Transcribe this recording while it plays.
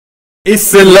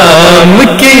इस्लाम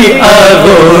की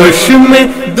आगोश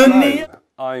में दुनिया.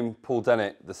 I'm Paul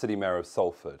Dennett, the City Mayor of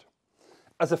Salford.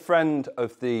 As a friend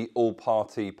of the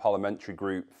all-party parliamentary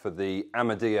group for the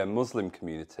Ahmadiyya Muslim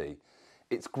community,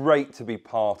 it's great to be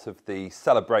part of the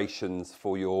celebrations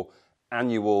for your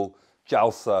annual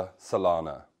Jalsa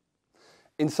Salana.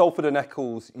 In Salford and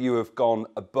Eccles, you have gone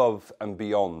above and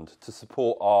beyond to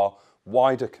support our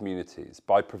wider communities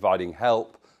by providing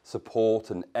help,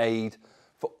 support and aid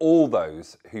for all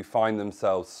those who find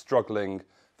themselves struggling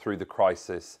through the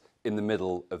crisis in the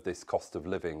middle of this cost of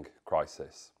living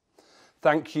crisis.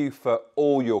 Thank you for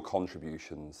all your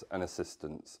contributions and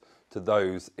assistance to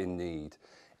those in need.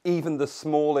 Even the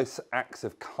smallest acts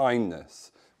of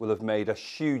kindness will have made a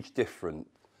huge difference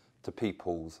to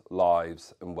people's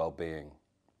lives and well-being.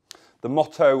 The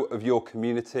motto of your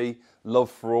community,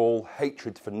 love for all,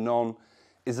 hatred for none,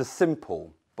 is a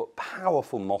simple but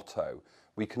powerful motto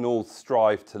we can all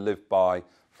strive to live by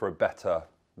for a better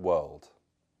world.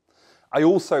 I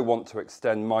also want to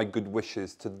extend my good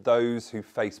wishes to those who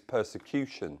face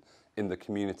persecution in the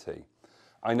community.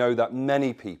 I know that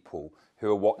many people who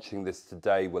are watching this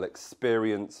today will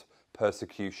experience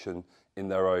persecution in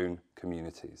their own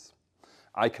communities.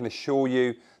 I can assure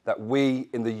you that we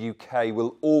in the UK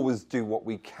will always do what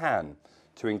we can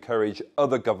to encourage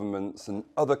other governments and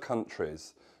other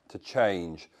countries to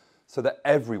change so that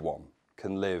everyone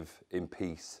can live in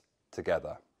peace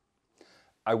together.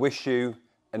 I wish you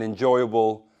an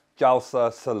enjoyable Jalsa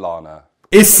Salana.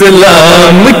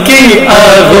 इस्लाम की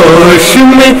आगोश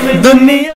में दुनिया.